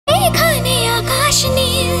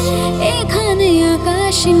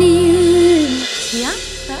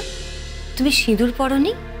তুমি সিঁদুর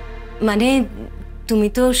পরনি? মানে তুমি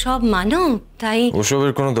তো সব মানো, তাই।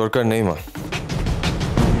 ওসবের কোনো দরকার নেই মা।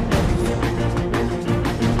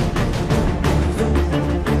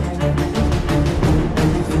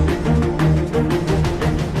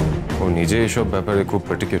 ও নিজে এসব ব্যাপারে খুব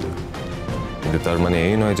পার্টিকুলার, কিন্তু তার মানে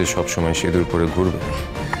এই নয় যে সব সময় সিঁদুর পরে ঘুরবে।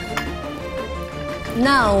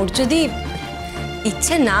 না, ওর যদি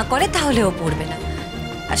ইচ্ছে না করে তাহলে ও পড়বে না।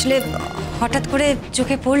 আসলে হঠাৎ করে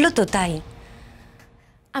চোখে পড়লো তো, তাই।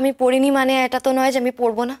 আমি পড়িনি মানে এটা তো নয় যে আমি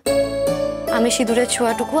পড়বো না। আমি সিঁদুরের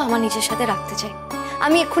ছোঁয়াটুকু আমার নিজের সাথে রাখতে চাই।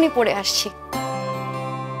 আমি এক্ষুনি পড়ে আসছি।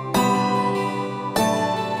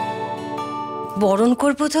 বরণ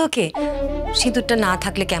করবো তো ওকে, সিঁদুরটা না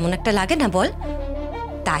থাকলে কেমন একটা লাগে না বল,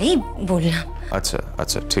 তাই বললাম। আচ্ছা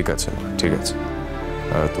আচ্ছা, ঠিক আছে মা, ঠিক আছে।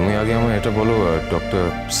 তুমি আগে আমায় এটা বলো, ডক্টর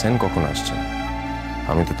সেন কখন আসছেন?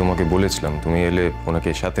 আমি তো তোমাকে বলেছিলাম তুমি এলে ওনাকে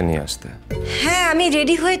সাথে নিয়ে আসতে। হ্যাঁ, আমি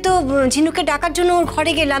রেডি হয়ে তো ঝিনুকে ডাকার জন্য ওর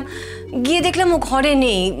ঘরে গেলাম, গিয়ে দেখলাম ও ঘরে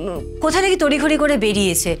নেই, কোথা থেকে তড়িঘড়ি করে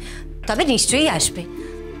বেরিয়েছে। তবে নিশ্চয়ই আসবে।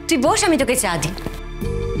 তুই বস, আমি তোকে চা দিই।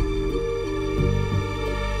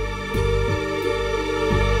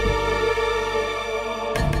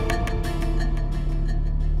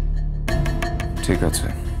 ঠিক আছে,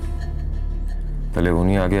 তাহলে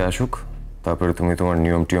উনি আগে আসুক, তারপরে তুমি তোমার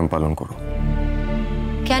নিয়ম টিয়ম পালন করো।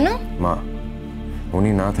 কেন মা,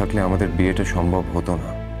 উনি না থাকলে আমাদের বিয়েটা সম্ভব হতো না।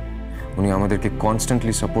 উনি আমাদেরকে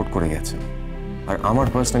কনস্ট্যান্টলি সাপোর্ট করে গেছেন, আর আমার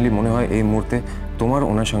পার্সোনালি মনে হয় এই মুহূর্তে তোমার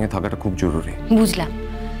ওনার সঙ্গে থাকাটা খুব জরুরি। বুঝলাম,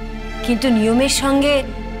 কিন্তু নিয়মের সঙ্গে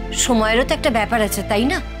সময়েরও তো একটা ব্যাপার আছে, তাই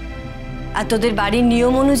না? আর তোদের বাড়ির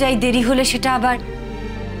নিয়ম অনুযায়ী দেরি হলে সেটা আবার।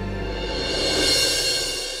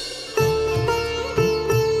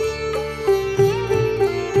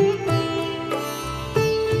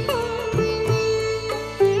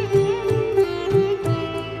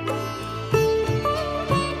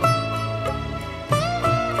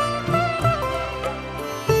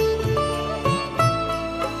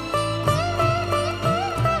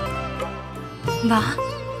 বাহ,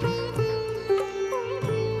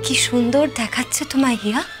 কি সুন্দর দেখাচ্ছে তোমায়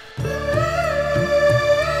হিয়া।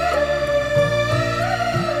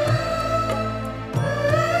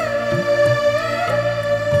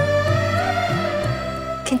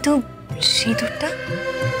 কিন্তু সিঁদুরটা?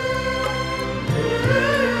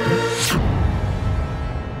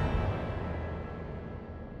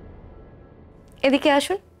 এদিকে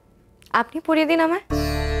আসুন, আপনি পরিয়ে দিন আমায়।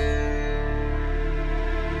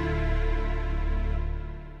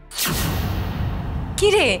 কি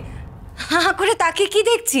রে, হা করে তাকে কি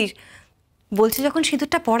দেখছিস? বলছে যখন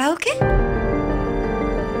সিঁদুরটা পড়া ওকে।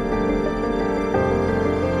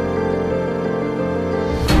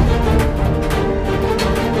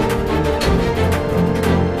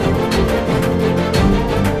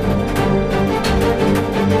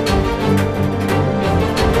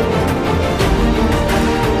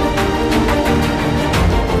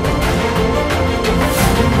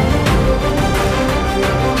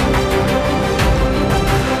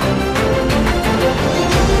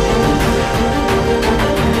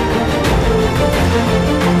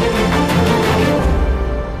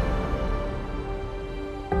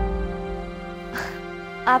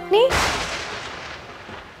 আপনি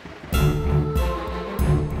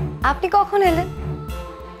আপনি কখন এলেন?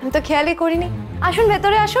 আমি তো খেয়ালই করিনি। আসুন,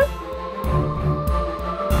 ভেতরে আসুন।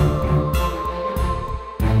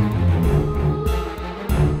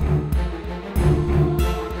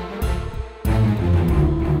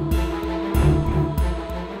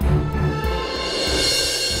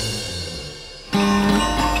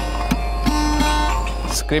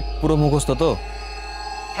 স্ক্রিপ্ট পুরো মুখস্থ তো?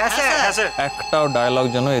 হ্যাঁ স্যার, হ্যাঁ স্যার। একটাও ডায়লগ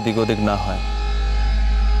যেন এদিক ওদিক না হয়।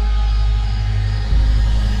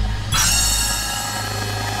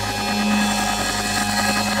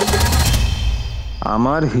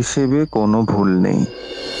 আমার হিসেবে কোনো ভুল নেই।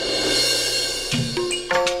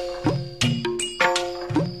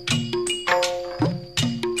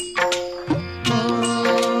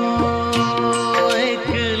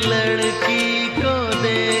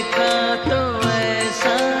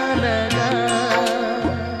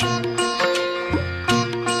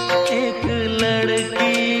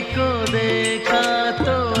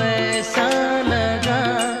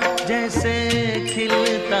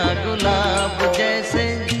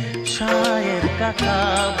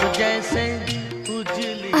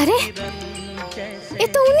 अरे ये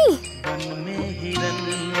तो उन्हीं।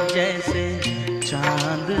 जैसे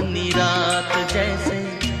चांदनी रात जैसे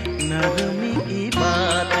नरमी की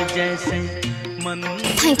बात जैसे मन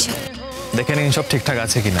দেখে নিন সব ঠিকঠাক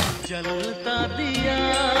আছে কিনা। जलता दिया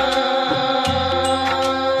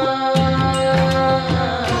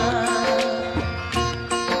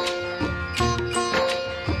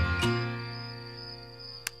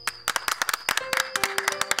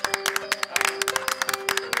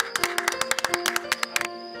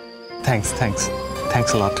থ্যাঙ্কস থ্যাঙ্কস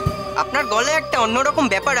থ্যাঙ্কস লট। আপনার গলায় একটা অন্যরকম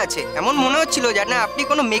ব্যাপার আছে, এমন মনে হচ্ছিল যেন আপনি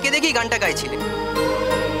কোনো মেয়েকে দেখেই গানটা গাইছিলেন।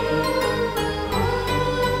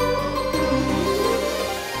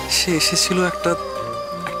 সে এসেছিল একটা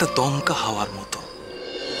একটা দমকা হাওয়ার মতো।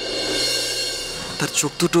 তার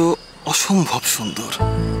চোখ দুটো অসম্ভব সুন্দর,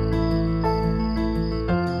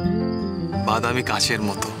 বাদামি কাঁচের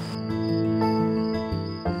মতো।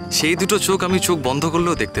 সেই দুটো চোখ আমি চোখ বন্ধ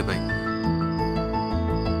করলেও দেখতে পাই।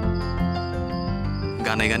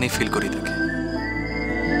 গানে গানে ফিল করি তাকে।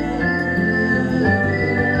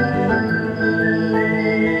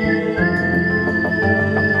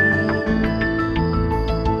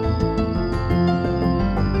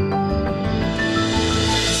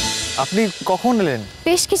 আপনি কখন এলেন?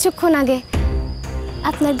 বেশ কিছুক্ষণ আগে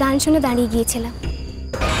আপনার গান শুনে দাঁড়িয়ে গিয়েছিলাম।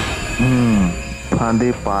 ফাঁদে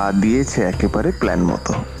পা দিয়েছে একেবারে প্ল্যান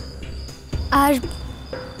মতো। আর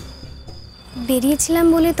বেরিয়েছিলাম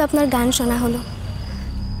বলে তো আপনার গান শোনা হলো,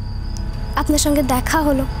 আপনার সঙ্গে দেখা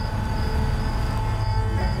হলো।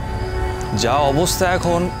 যা অবস্থা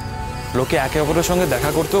এখন, লোকে একে অপরের সঙ্গে দেখা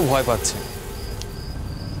করতেও ভয় পাচ্ছে।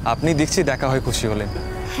 আপনি দেখছি দেখা হয়ে খুশি হলেন।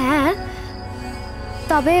 হ্যাঁ,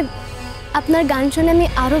 তবে আপনার গান শুনে আমি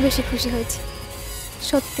আরও বেশি খুশি হয়েছি।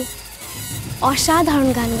 সত্যি অসাধারণ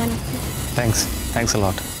গান গান আপনি। Thanks thanks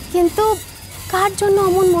lot. কিন্তু কার জন্য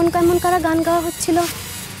অমন মন কেমন করা গান গাওয়া হচ্ছিল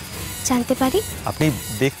জানতে পারি? আপনি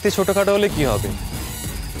দেখতে ছোটখাটো হলে কি হবে,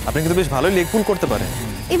 আপনি কিন্তু বেশ ভালোই লেগপুল করতে পারেন।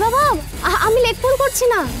 এ বাবা, আমি লেগপুল করছি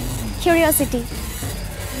না, কিউরিওসিটি,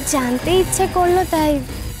 জানতে ইচ্ছে করলো তাই।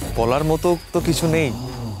 বলার মতো তো কিছু নেই,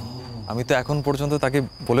 আমি তো এখন পর্যন্ত তাকে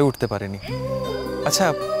বলে উঠতে পারিনি। আচ্ছা,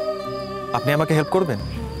 আপনি আমাকে হেল্প করবেন?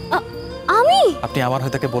 আমি? আপনি আমার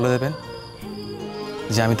হয়ে তাকে বলে দেবেন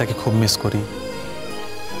যে আমি তাকে খুব মিস করি,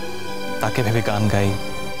 তাকে ভেবে গান গাই।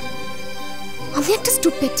 আমি একটা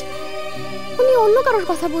স্টুপিড। উনি অন্য কারোর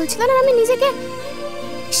কথা বলছিলেন আর আমি নিজেকে।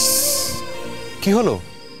 কি হলো?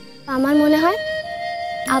 আমার মনে হয়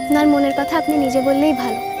আপনার মনের কথা আপনি নিজে বললেই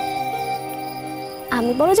ভালো।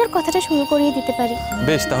 আমি বড় যার কথাটা শুরু করিয়ে দিতে পারি।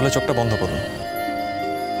 বেশ, তাহলে চোখটা বন্ধ করুন।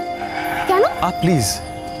 কেন? প্লিজ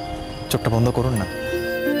চোখটা বন্ধ করুন না,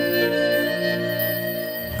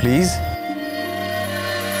 প্লিজ।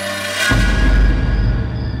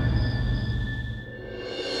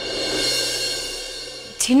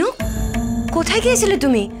 ঝিনু, কোথায় গিয়েছিলে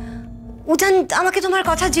তুমি? উজান আমাকে তোমার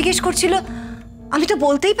কথা জিজ্ঞেস করছিল, আমি তো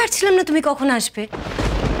বলতেই পারছিলাম না তুমি কখন আসবে।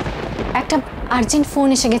 একটা আর্জেন্ট ফোন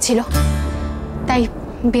এসে গেছিল, তাই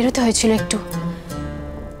বেরোতে হয়েছিল একটু।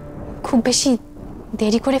 খুব বেশি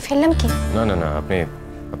দেরি করে ফেললাম কি? না না না, আপনি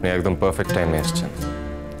আপনি একদম পারফেক্ট টাইমে এসেছেন।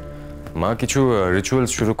 মা কিছু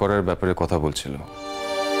রিচুয়ালস শুরু করার ব্যাপারে কথা বলছিল।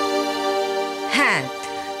 হ্যাঁ,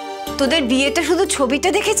 তোদের বিয়েটা শুধু ছবিটা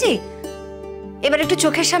দেখেছি, এবার একটু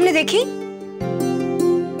চোখের সামনে দেখি।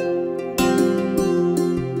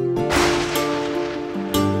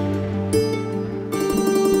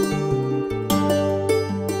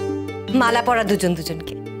 মালা পরা দুজন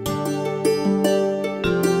দুজনকে।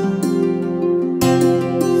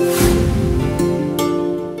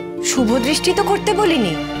 শুভ দৃষ্টি তো করতে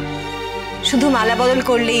বলিনি, শুধু মালা বদল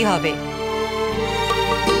করলেই হবে।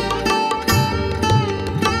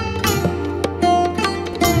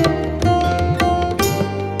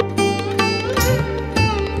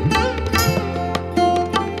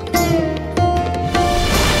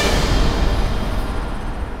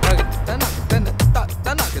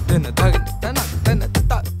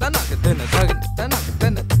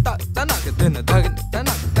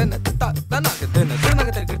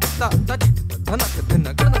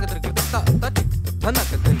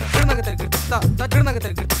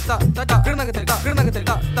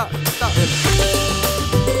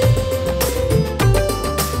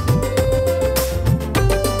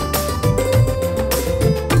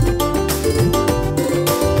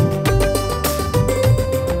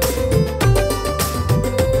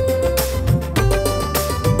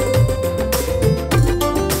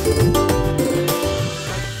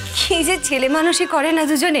 কি যে ছেলে মানুষই করে না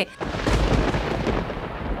দুজনে।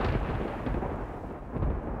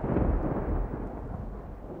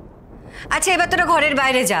 আচ্ছা, এবার তোরা ঘরের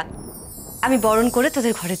বাইরে যা, আমি বরণ করে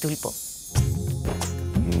তোদের ঘরে তুলবো।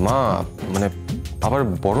 মা, মানে আবার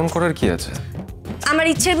বরণ করার কি আছে? আমার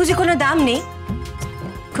ইচ্ছের বুঝি কোনো দাম নেই?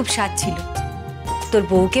 খুব স্বাদ ছিল, তোর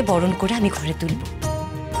বউকে বরণ করে আমি ঘরে তুলবো।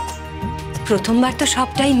 প্রথমবার তো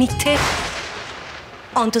সবটাই মিথ্যে,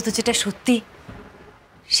 অন্তত যেটা সত্যি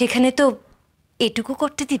সেখানে তো এটুকু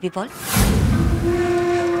করতে দিবি বল?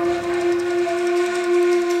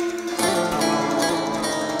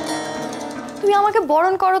 তুমি আমাকে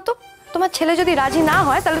বরণ করো তো। তোমার ছেলে যদি রাজি না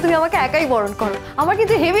হয় তাহলে তুমি আমাকে একাই বরণ করো। আমার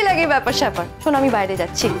কিন্তু হেভি লাগে ব্যাপার স্যাপার। শোনো, আমি বাইরে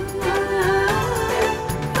যাচ্ছি।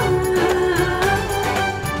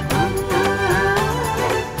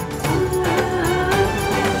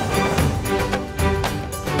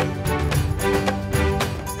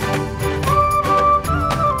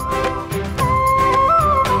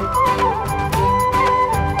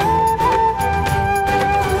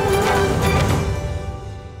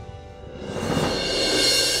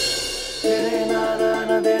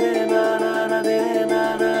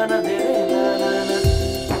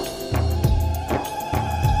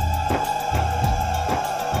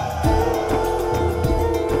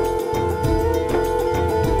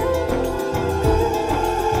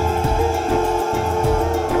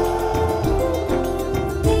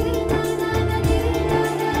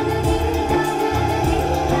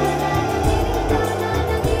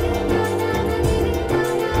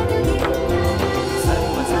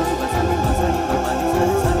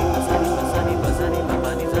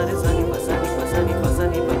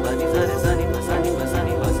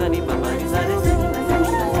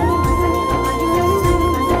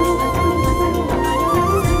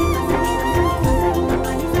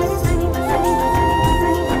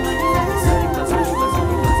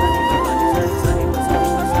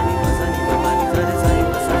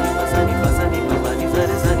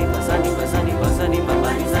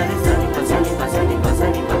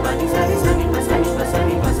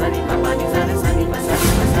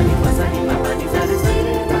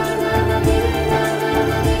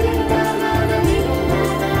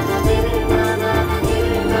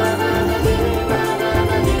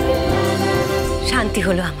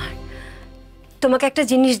 তোমাকে একটা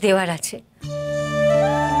জিনিস দেওয়ার আছে।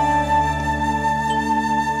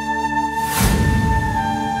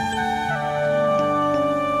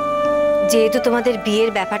 যেহেতু তোমাদের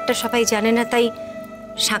বিয়ের ব্যাপারটা সবাই জানে না, তাই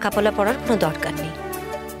শাঁকাপলা পড়ার কোনো দরকার নেই,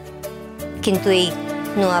 কিন্তু এই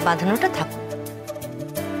নোয়া বাঁধানোটা থাকো।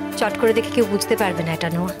 চট করে দেখে কেউ বুঝতে পারবে না এটা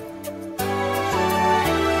নোয়া।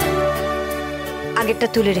 আগেরটা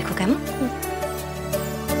তুলে রেখো কেমন?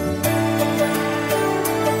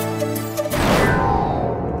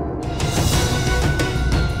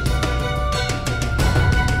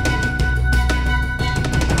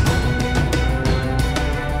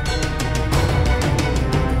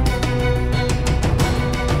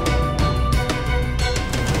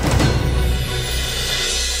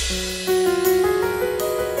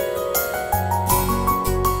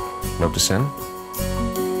 ডক্টর সেন,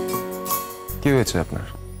 কি হয়েছে আপনার?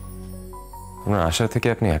 আপনার আশা থেকে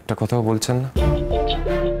আপনি একটা কথাও বলছেন না।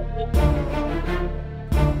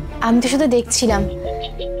 আমি তো শুধু দেখছিলাম,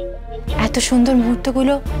 এত সুন্দর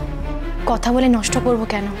মুহূর্তগুলো কথা বলে নষ্ট করব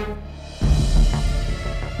কেন?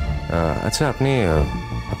 আচ্ছা,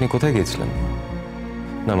 আপনি কোথায় গিয়েছিলেন?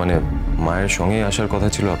 না মানে মায়ের সঙ্গে আসার কথা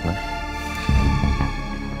ছিল আপনার।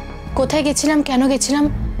 কোথায় গেছিলাম, কেন গেছিলাম,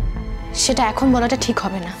 সেটা এখন বলাটা ঠিক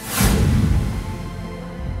হবে না।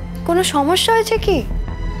 কোনো সমস্যা হয়েছে কি?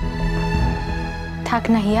 থাক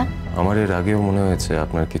না হিয়া। আমার এর আগেও মনে হয়েছে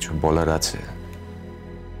আপনার কিছু বলার আছে,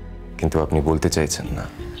 কিন্তু আপনি বলতে চাইছেন না।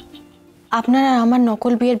 আপনার আর আমার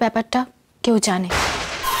নকল বিয়ের ব্যাপারটা কেউ জানে।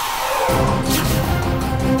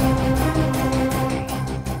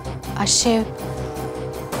 আর সে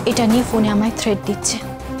এটা নিয়ে ফোনে আমায় থ্রেট দিচ্ছে।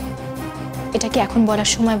 এটা কি এখন বলার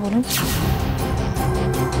সময় বলুন?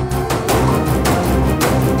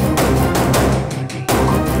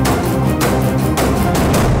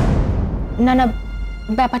 না না,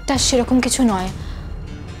 ব্যাপারটা সেরকম কিছু নয়।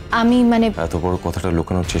 আমি মানে এত বড় কথাটা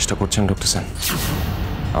লুকানোর চেষ্টা করছেন ডক্টর সেন।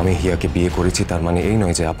 আমি হিয়াকে বিয়ে করেছি, তার মানে এই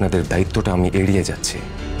নয় যে আপনাদের দায়িত্বটা আমি এড়িয়ে যাচ্ছি।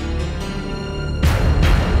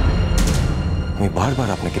 আমি বারবার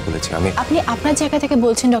আপনাকে বলেছি আপনি আপনার জায়গা থেকে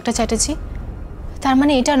বলছেন ডক্টর চ্যাটার্জি। তার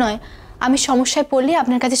মানে এটা নয় আমি সমস্যায় পড়লে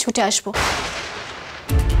আপনার কাছে ছুটে আসব।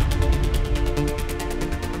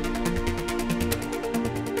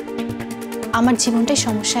 আমার জীবনটাই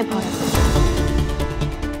সমস্যায় ভরা।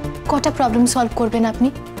 কটা প্রবলেম সলভ করবেন আপনি?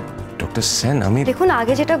 ডক্টর সেন, আমি দেখুন,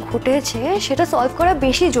 আগে যেটা ঘটেছে সেটা সলভ করা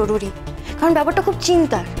বেশি জরুরি, কারণ ব্যাপারটা খুব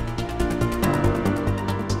চিন্তার।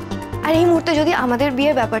 আর এই মুহূর্তে যদি আমাদের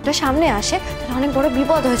বিয়ের ব্যাপারটা সামনে আসে তাহলে অনেক বড়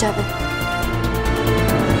বিপদ হয়ে যাবে।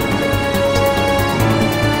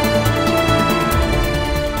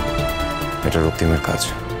 এটা রক্তিমের কাজ।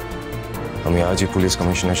 আমি আজই পুলিশ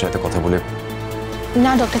কমিশনের সাথে কথা বলে।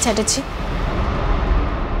 না ডক্টর চ্যাটার্জি,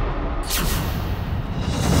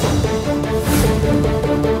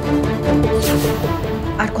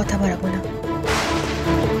 আর কথা বাড়াবো না।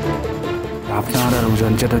 আপনার আর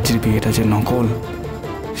উজান চ্যাটার্জির বিয়েটা যে নকল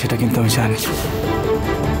সেটা কিন্তু আমি জানি।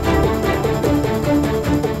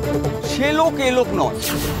 সে লোক এ লোক নয়।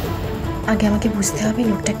 আগে আমাকে বুঝতে হবে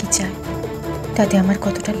লোকটা কি চায়, তাতে আমার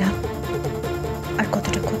কতটা লাভ আর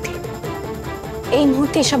কতটা ক্ষতি। এই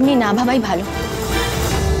মুহূর্তে এসব নিয়ে না ভাবাই ভালো।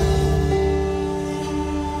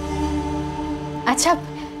 আচ্ছা,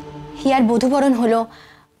 হিয়ার বধূবরণ হলো,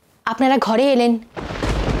 আপনারা ঘরে এলেন,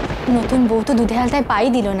 নতুন বউ তো দুধে হালতায় পাই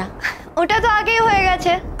দিল না। ওটা তো আগেই হয়ে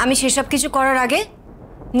গেছে। আমি সেসব কিছু করার আগে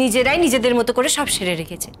নিজেরাই নিজেদের মতো করে সব সেরে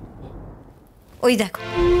রেখেছে। ওই দেখো,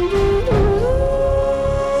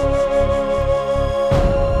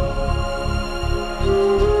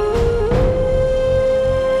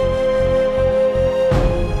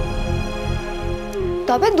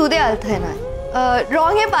 তবে দুধে আলতায় নয়,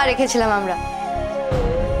 রঙে পা রেখেছিলাম আমরা।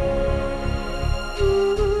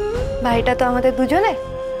 বাড়িটা তো আমাদের দুজনে,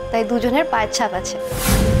 তাই দুজনের পায়ের ছাপ আছে।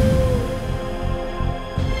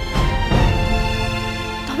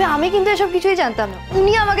 তবে আমি কিন্তু এসব কিছুই জানতাম না,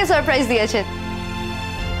 উনি আমাকে সারপ্রাইজ দিয়েছেন।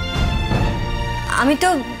 আমি তো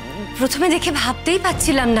প্রথমে দেখে ভাবতেই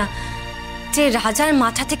পাচ্ছিলাম না যে রাজার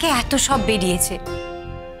মাথা থেকে এত সব বেরিয়েছে।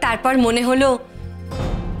 তারপর মনে হলো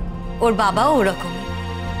ওর বাবাও ওরকম,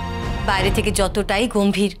 বাইরে থেকে যতটাই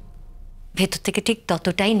গম্ভীর, ভেতর থেকে ঠিক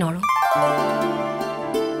ততটাই নরম।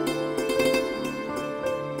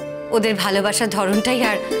 ওদের ভালোবাসার ধরনটাই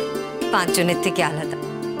আর পাঁচজনের থেকে আলাদা।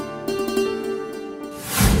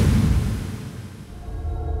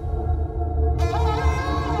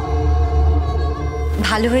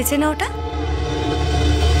 ভালো হয়েছে না ওটা?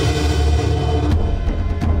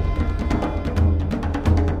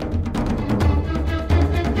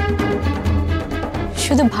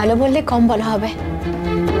 শুধু ভালো বললে কম বলা হবে।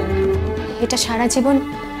 এটা সারা জীবন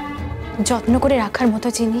যত্ন করে রাখার মতো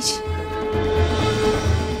জিনিস।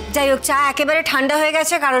 যাই হোক, চা একেবারে ঠান্ডা হয়ে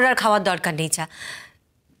গেছে, কারোর আর খাওয়ার দরকার নেই চা।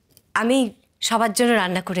 আমি সবার জন্য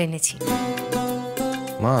রান্না করে এনেছি।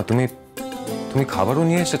 মা, তুমি তুমি খাবারও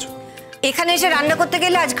নিয়ে এসেছো? এখানে এসে রান্না করতে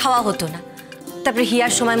গেলে আজ খাওয়া হতো না। তারপরে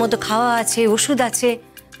হিয়ার সময় মতো খাওয়া আছে, ওষুধ আছে।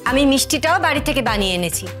 আমি মিষ্টিটাও বাড়ি থেকে বানিয়ে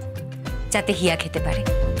এনেছি যাতে হিয়া খেতে পারে।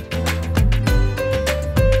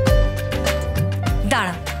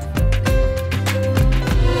 দাঁড়া,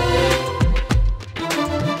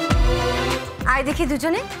 আয় দেখি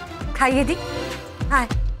দুজনে খাইয়ে দিই। আয়।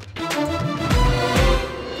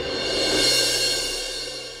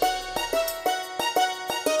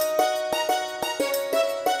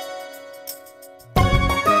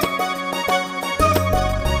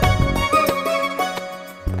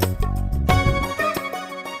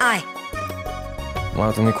 আয়। মা,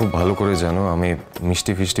 তুমি খুব ভালো করে জানো আমি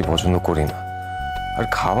মিষ্টি ফিষ্টি পছন্দ করি না, আর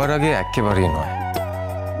খাবার আগে একেবারেই নয়।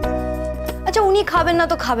 আচ্ছা, উনি খাবেন না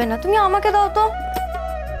তো খাবেন না, তুমি আমাকে দাও তো।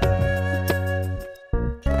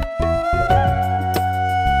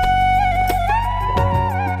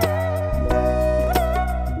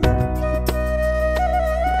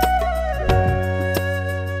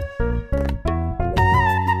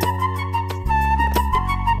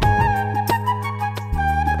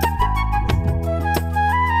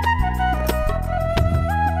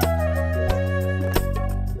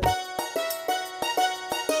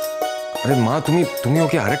 আরে মা, তুমি তুমি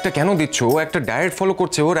ওকে আরেকটা কেন দিচ্ছ? ও একটা ডায়েট ফলো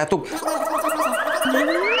করছে, ওর এত...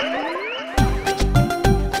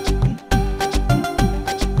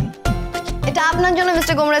 এটা আপনার জন্য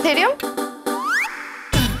মিস্টার গোমরা থেরিয়াম।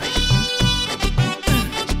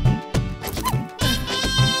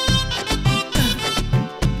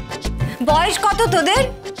 বয়স কত তোদের?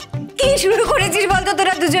 কি শুরু করেছিস বলতো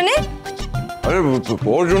তোরা দুজনে? আরে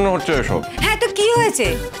ওর জন্য হচ্ছে এসব। হ্যাঁ, তো কি হয়েছে?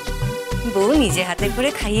 বউ নিজে হাতে করে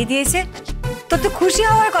খাইয়ে দিয়েছে, তোর তো খুশি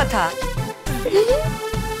হওয়ার কথা।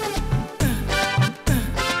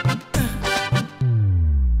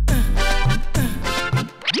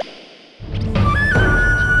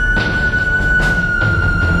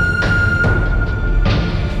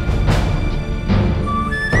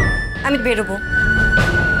 আমি বেরোবো।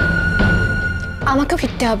 আমাকেও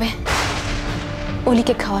ফিরতে হবে,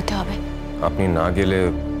 অলিকে খাওয়াতে হবে। আপনি না গেলে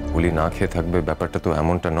অলি না খেয়ে থাকবে, ব্যাপারটা তো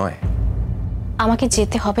এমনটা নয়। আমাকে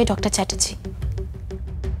যেতে হবে ডক্টর চ্যাটার্জি।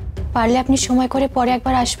 পারলে আপনি সময় করে পরে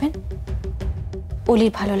একবার আসবেন,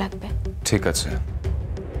 অলির ভালো লাগবে। ঠিক আছে,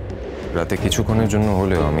 রাতে কিছুক্ষণের জন্য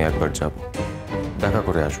হলেও আমি একবার যাব, দেখা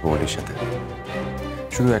করে আসবো অলির সাথে।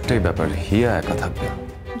 শুধু একটাই ব্যাপার, হিয়া একা থাকবে।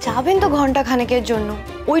 যাবেন তো ঘন্টা খানেকের জন্য,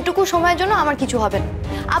 ওইটুকু সময়ের জন্য আমার কিছু হবে না।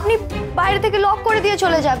 আপনি বাইরে থেকে লক করে দিয়ে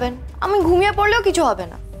চলে যাবেন, আমি ঘুমিয়ে পড়লেও কিছু হবে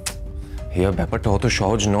না। হিয়া, ব্যাপারটা অত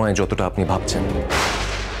সহজ নয় যতটা আপনি ভাবছেন।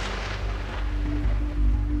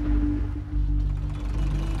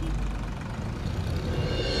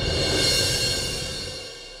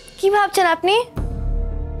 কি ভাবছেন আপনি?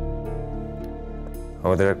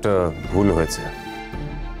 আমাদের একটা ভুল হয়েছে।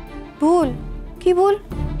 ভুল? কি ভুল?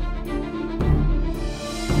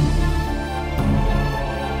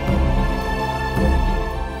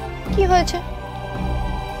 কি হয়েছে?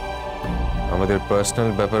 আমাদের পার্সোনাল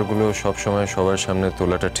ব্যাপারগুলো সবসময় সবার সামনে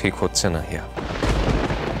তোলাটা ঠিক হচ্ছে না হিয়া।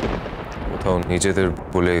 কোথাও নিজেদের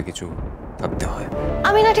বলে কিছু থাকতে হয়।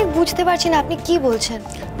 আমি না ঠিক বুঝতে পারছি না আপনি কি বলছেন।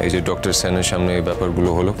 এই যে ডক্টর সেনের সামনে এই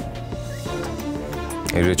ব্যাপারগুলো হলো,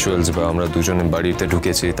 এই রিচুয়ালস বা আমরা দুজনে বাড়িতে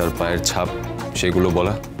ঢুকেছি তার পায়ের ছাপ, সেগুলো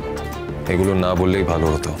বলা, এগুলো না বললেই ভালো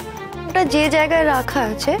হতো। ওটা যে জায়গায় রাখা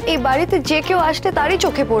আছে, এই বাড়িতে যে কেউ আসলে তারই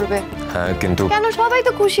চোখে পড়বে। হ্যাঁ, কিন্তু কেন? সবাই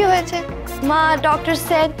তো খুশি হয়েছে, মা, ডক্টর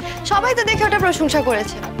সেন, সবাই তো দেখে ওটা প্রশংসা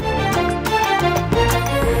করেছে।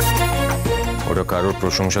 ওটা কারোর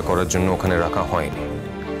প্রশংসা করার জন্য ওখানে রাখা হয়নি।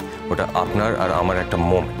 ওটা আপনার আর আমার একটা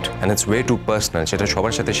moment, and its way to personal. সেটা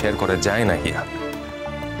সবার সাথে শেয়ার করা যায় না হিয়া।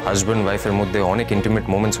 হাজব্যান্ড ওয়াইফের মধ্যে অনেক ইন্টিমেট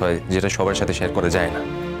মোমেন্টস হয় যেটা সবার সাথে শেয়ার করা যায় না।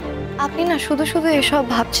 আপনি না শুধু শুধু এসব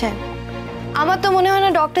ভাবছেন। আমার তো মনে হয় না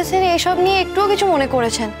ডক্টর সেন এসব নিয়ে একটুও কিছু মনে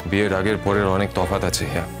করেছেন। বিয়ের আগের পরের অনেক তফাৎ আছে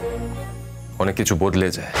হিয়া, অনেক কিছু বদলে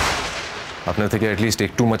যায়। আপনার থেকে অ্যাটলিস্ট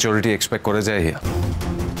একটু ম্যাচুরিটি এক্সপেক্ট করা যায় হিয়া।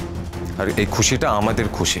 আর এই খুশিটা আমাদের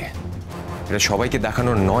খুশি, এটা সবাইকে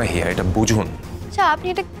দেখানোর নয় হিয়া, এটা বুঝুন। আচ্ছা, আপনি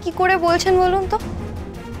এটা কি করে বলছেন বলুন তো?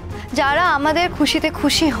 যারা আমাদের খুশিতে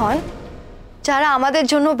খুশি হন, যারা আমাদের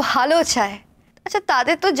জন্য ভালো চায়, আচ্ছা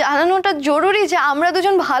তাদের তো জানানোটা জরুরি যে আমরা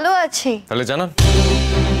দুজন ভালো আছি। তাহলে জানান,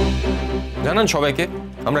 জানান সবাইকে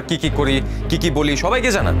আমরা কি কি করি, কি কি বলি, সবাইকে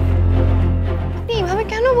জানান। আপনি এইভাবে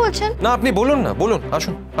কেন বলছেন? না, আপনি বলুন না, বলুন।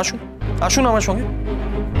 আসুন আসুন আসুন আমার সঙ্গে।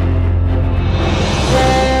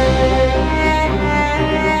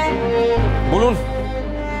 বলুন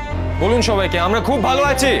বলুন সবাইকে আমরা খুব ভালো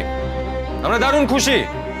আছি, আমরা দারুণ খুশি।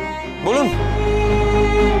 বলুন।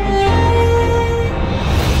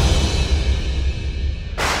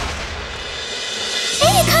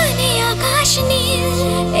 আকাশ নীল,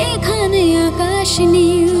 এখানে আকাশ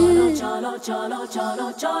নীল। চলো চলো চলো চলো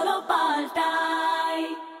চলো পাল্টাই।